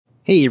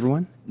Hey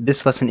everyone,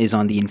 this lesson is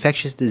on the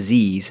infectious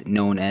disease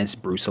known as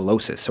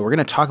brucellosis. So we're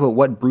going to talk about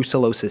what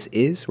brucellosis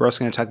is. We're also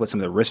going to talk about some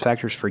of the risk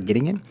factors for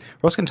getting it.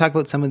 We're also going to talk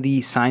about some of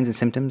the signs and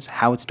symptoms,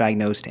 how it's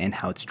diagnosed, and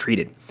how it's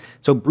treated.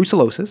 So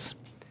brucellosis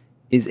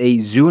is a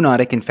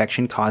zoonotic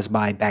infection caused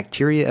by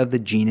bacteria of the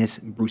genus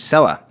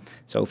Brucella.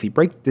 So if we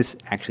break this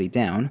actually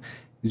down,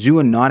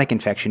 zoonotic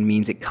infection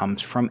means it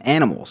comes from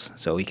animals.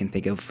 So you can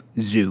think of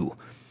zoo.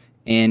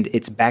 And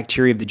it's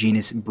bacteria of the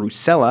genus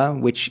Brucella,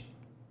 which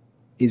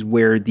is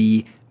where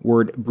the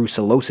word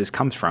brucellosis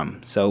comes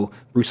from. So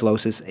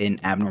brucellosis,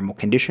 an abnormal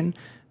condition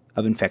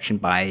of infection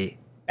by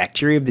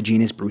bacteria of the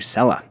genus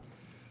Brucella.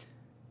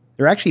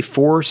 There are actually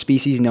 4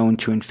 species known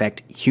to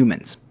infect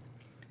humans.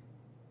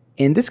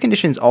 And this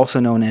condition is also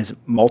known as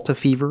Malta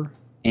fever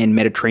and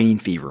Mediterranean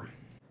fever.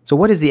 So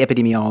what is the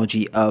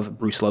epidemiology of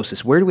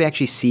brucellosis? Where do we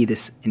actually see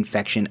this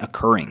infection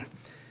occurring?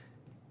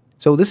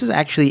 So this is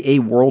actually a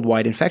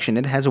worldwide infection.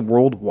 It has a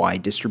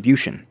worldwide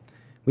distribution.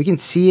 We can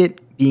see it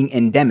being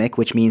endemic,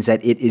 which means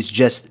that it is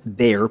just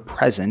there,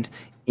 present,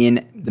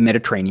 in the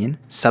Mediterranean,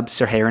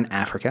 Sub-Saharan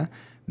Africa,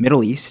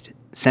 Middle East,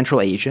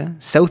 Central Asia,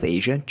 South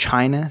Asia,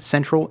 China,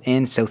 Central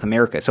and South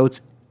America. So it's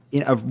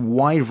in a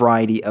wide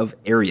variety of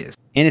areas.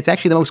 And it's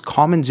actually the most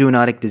common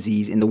zoonotic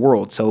disease in the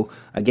world. So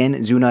again,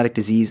 zoonotic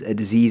disease, a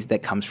disease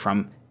that comes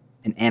from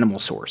an animal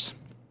source.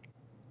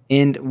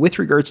 And with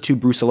regards to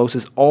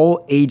brucellosis,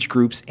 all age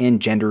groups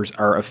and genders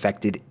are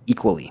affected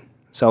equally.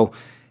 So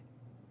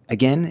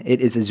again, it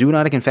is a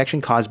zoonotic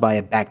infection caused by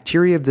a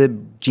bacteria of the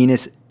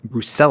genus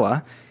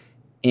Brucella,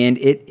 and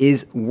it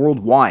is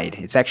worldwide.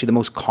 It's actually the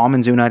most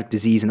common zoonotic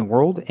disease in the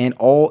world, and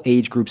all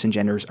age groups and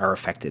genders are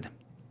affected.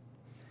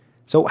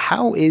 So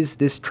how is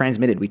this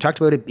transmitted? We talked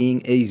about it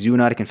being a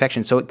zoonotic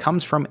infection, so it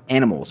comes from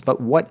animals,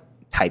 but what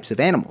types of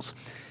animals?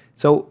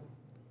 So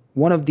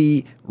one of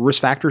the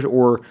risk factors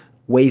or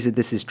ways that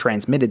this is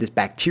transmitted, this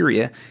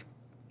bacteria,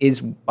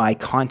 is by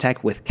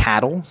contact with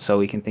cattle, so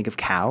we can think of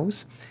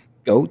cows,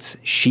 goats,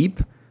 sheep,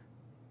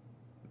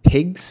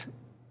 pigs,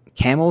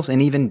 camels,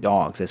 and even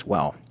dogs as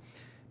well.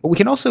 But we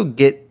can also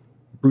get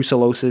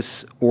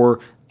brucellosis or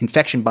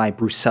infection by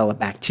Brucella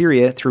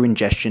bacteria through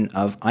ingestion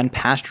of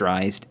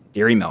unpasteurized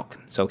dairy milk.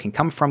 So it can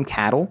come from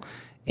cattle,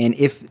 and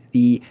if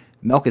the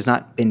milk has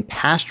not been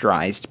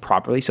pasteurized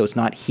properly, so it's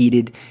not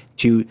heated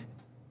to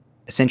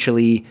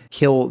essentially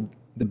kill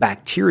the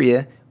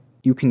bacteria,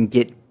 you can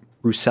get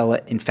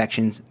Brucella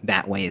infections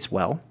that way as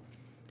well.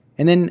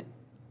 And then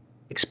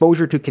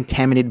exposure to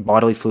contaminated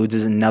bodily fluids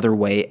is another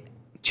way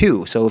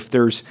too. So if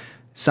there's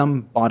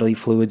some bodily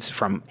fluids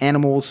from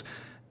animals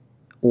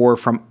or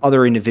from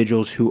other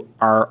individuals who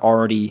are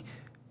already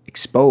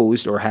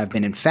exposed or have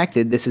been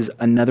infected, this is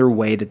another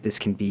way that this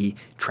can be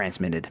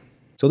transmitted.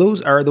 So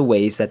those are the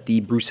ways that the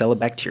Brucella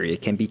bacteria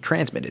can be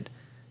transmitted.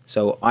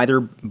 So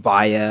either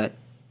via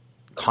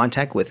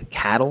contact with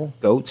cattle,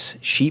 goats,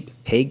 sheep,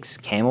 pigs,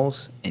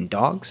 camels, and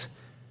dogs,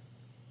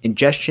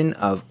 ingestion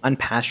of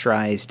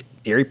unpasteurized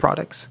dairy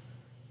products,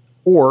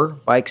 or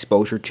by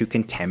exposure to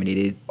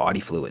contaminated body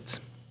fluids.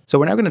 So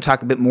we're now going to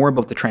talk a bit more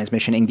about the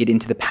transmission and get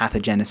into the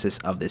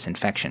pathogenesis of this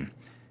infection.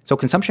 So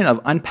consumption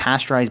of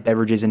unpasteurized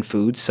beverages and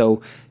foods,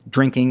 so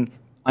drinking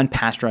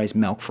unpasteurized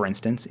milk, for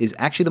instance, is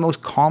actually the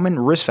most common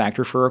risk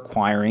factor for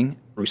acquiring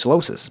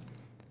brucellosis.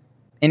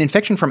 An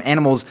infection from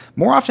animals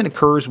more often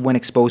occurs when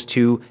exposed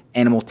to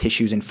animal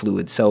tissues and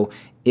fluids. So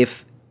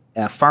if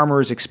a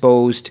farmer is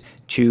exposed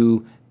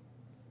to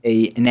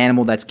an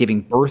animal that's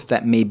giving birth,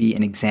 that may be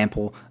an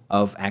example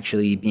of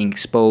actually being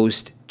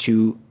exposed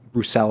to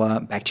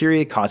Brucella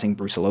bacteria causing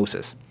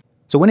brucellosis.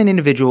 So when an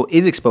individual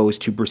is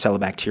exposed to Brucella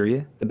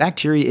bacteria, the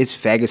bacteria is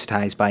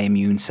phagocytized by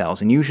immune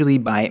cells and usually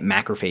by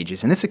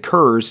macrophages. And this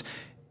occurs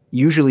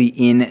usually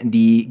in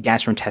the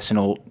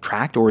gastrointestinal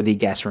tract or the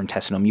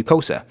gastrointestinal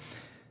mucosa.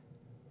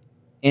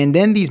 And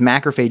then these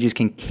macrophages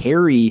can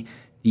carry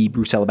the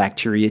Brucella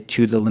bacteria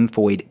to the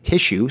lymphoid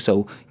tissue. So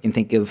you can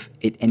think of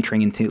it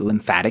entering into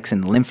lymphatics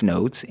and lymph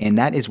nodes, and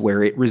that is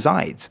where it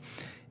resides.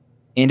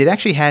 And it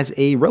actually has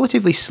a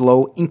relatively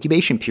slow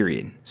incubation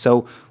period.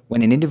 So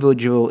when an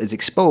individual is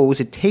exposed,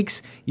 it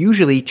takes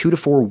usually 2 to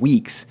 4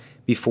 weeks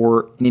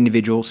before an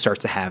individual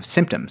starts to have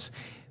symptoms.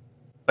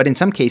 But in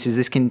some cases,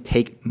 this can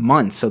take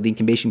months, so the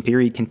incubation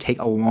period can take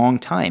a long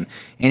time.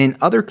 And in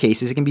other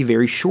cases, it can be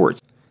very short.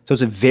 So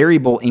it's a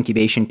variable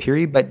incubation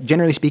period, but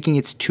generally speaking,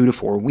 it's 2 to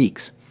 4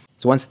 weeks.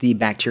 So once the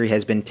bacteria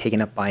has been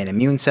taken up by an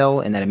immune cell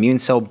and that immune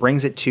cell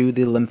brings it to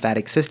the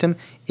lymphatic system,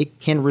 it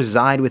can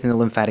reside within the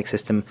lymphatic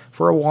system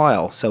for a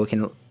while. So it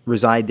can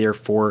reside there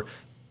for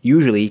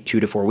usually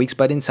 2 to 4 weeks,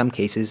 but in some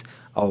cases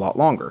a lot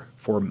longer,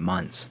 for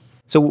months.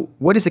 So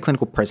what is the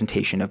clinical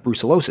presentation of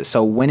brucellosis?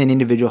 So when an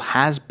individual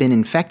has been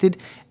infected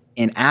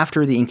and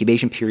after the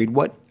incubation period,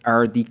 what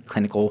are the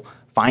clinical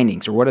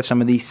findings or what are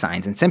some of the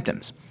signs and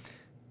symptoms?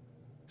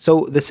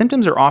 So the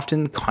symptoms are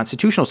often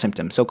constitutional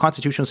symptoms. So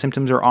constitutional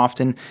symptoms are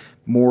often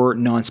more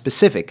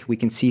nonspecific. We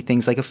can see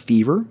things like a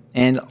fever,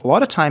 and a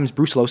lot of times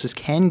brucellosis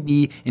can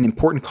be an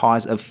important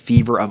cause of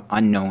fever of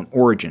unknown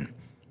origin.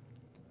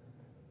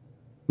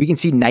 We can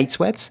see night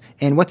sweats,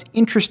 and what's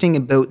interesting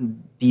about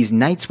these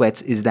night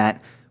sweats is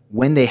that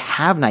when they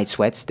have night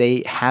sweats,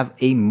 they have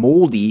a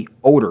moldy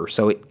odor.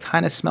 So it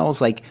kind of smells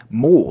like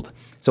mold.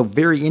 So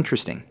very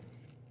interesting.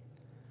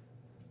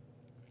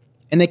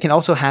 And they can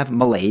also have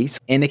malaise,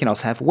 and they can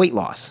also have weight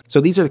loss. So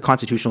these are the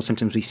constitutional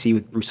symptoms we see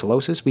with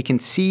brucellosis. We can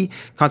see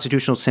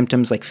constitutional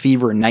symptoms like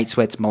fever, night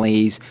sweats,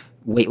 malaise,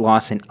 weight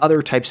loss, and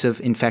other types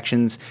of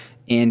infections,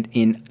 and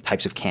in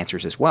types of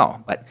cancers as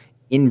well. But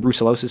in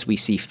brucellosis, we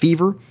see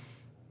fever,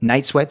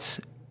 night sweats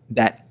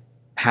that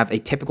have a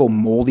typical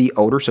moldy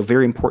odor, so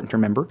very important to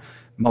remember,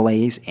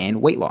 malaise,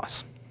 and weight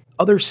loss.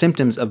 Other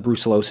symptoms of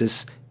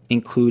brucellosis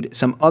include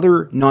some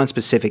other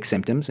nonspecific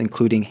symptoms,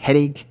 including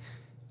headache,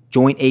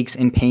 joint aches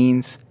and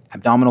pains,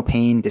 abdominal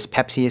pain,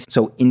 dyspepsia,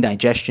 so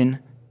indigestion,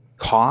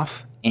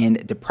 cough,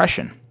 and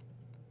depression.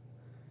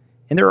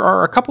 And there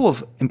are a couple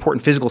of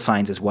important physical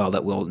signs as well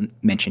that we'll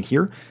mention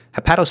here.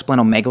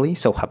 Hepatosplenomegaly,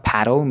 so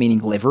hepato meaning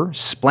liver,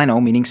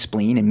 spleno meaning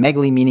spleen, and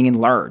megaly meaning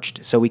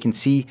enlarged. So we can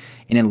see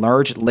an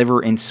enlarged liver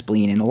and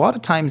spleen. And a lot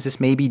of times this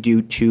may be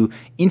due to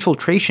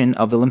infiltration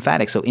of the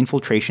lymphatics, so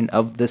infiltration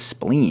of the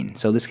spleen.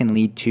 So this can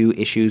lead to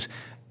issues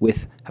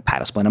with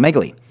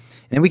hepatosplenomegaly.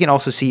 And then we can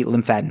also see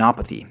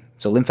lymphadenopathy.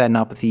 So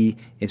lymphadenopathy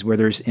is where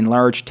there's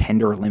enlarged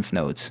tender lymph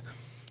nodes.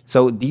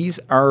 So these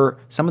are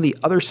some of the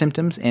other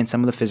symptoms and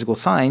some of the physical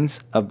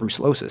signs of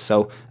brucellosis.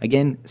 So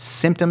again,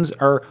 symptoms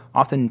are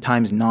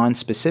oftentimes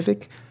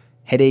non-specific: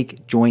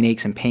 headache, joint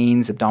aches and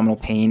pains, abdominal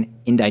pain,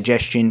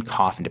 indigestion,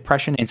 cough, and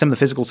depression. And some of the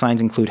physical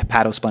signs include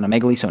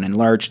hepatosplenomegaly, so an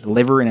enlarged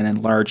liver and an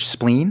enlarged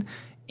spleen,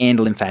 and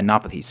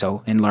lymphadenopathy,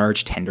 so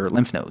enlarged tender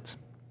lymph nodes.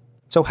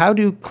 So how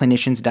do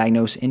clinicians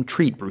diagnose and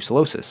treat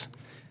brucellosis?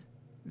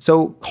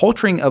 So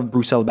culturing of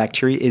Brucella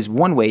bacteria is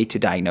one way to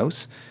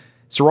diagnose.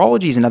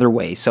 Serology is another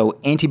way, so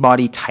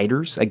antibody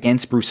titers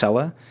against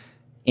Brucella,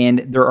 and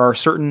there are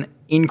certain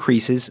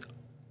increases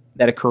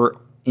that occur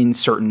in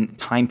certain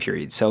time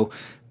periods. So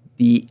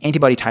the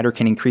antibody titer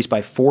can increase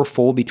by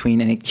 4-fold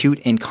between an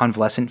acute and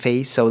convalescent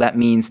phase. So that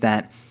means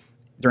that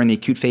during the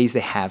acute phase, they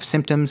have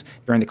symptoms.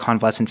 During the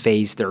convalescent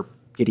phase, they're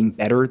getting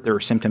better.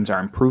 Their symptoms are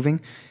improving.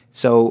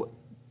 So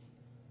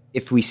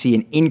if we see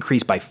an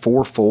increase by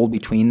 4-fold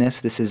between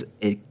this is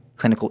a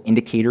clinical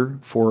indicator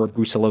for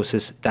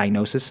brucellosis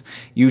diagnosis.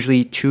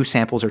 Usually 2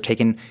 samples are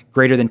taken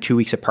greater than 2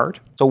 weeks apart.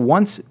 So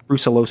once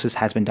brucellosis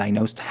has been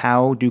diagnosed,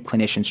 how do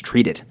clinicians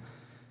treat it?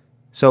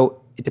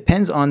 So it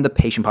depends on the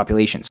patient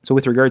populations. So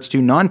with regards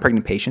to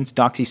non-pregnant patients,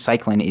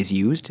 doxycycline is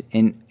used,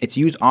 and it's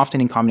used often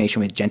in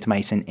combination with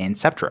gentamicin and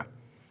Septra.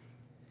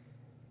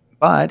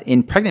 But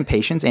in pregnant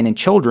patients and in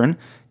children,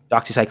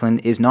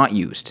 doxycycline is not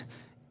used,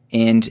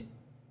 and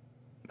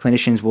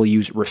clinicians will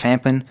use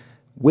rifampin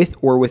with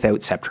or without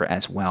Septra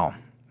as well.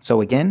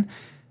 So again,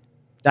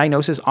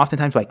 diagnosis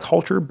oftentimes by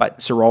culture, but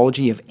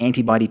serology of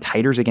antibody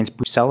titers against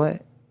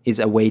Brucella is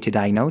a way to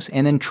diagnose.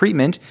 And then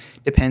treatment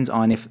depends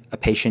on if a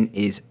patient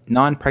is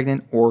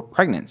non-pregnant or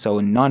pregnant. So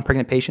in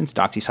non-pregnant patients,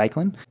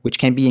 doxycycline, which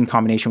can be in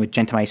combination with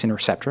gentamicin or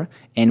Septra,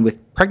 and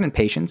with pregnant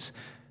patients,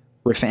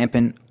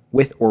 rifampin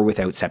with or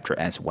without Septra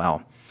as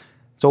well.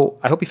 So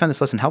I hope you found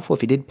this lesson helpful.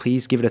 If you did,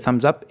 please give it a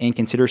thumbs up and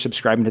consider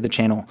subscribing to the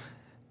channel.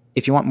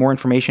 If you want more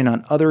information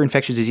on other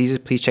infectious diseases,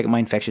 please check out my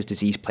infectious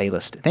disease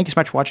playlist. Thank you so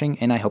much for watching,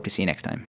 and I hope to see you next time.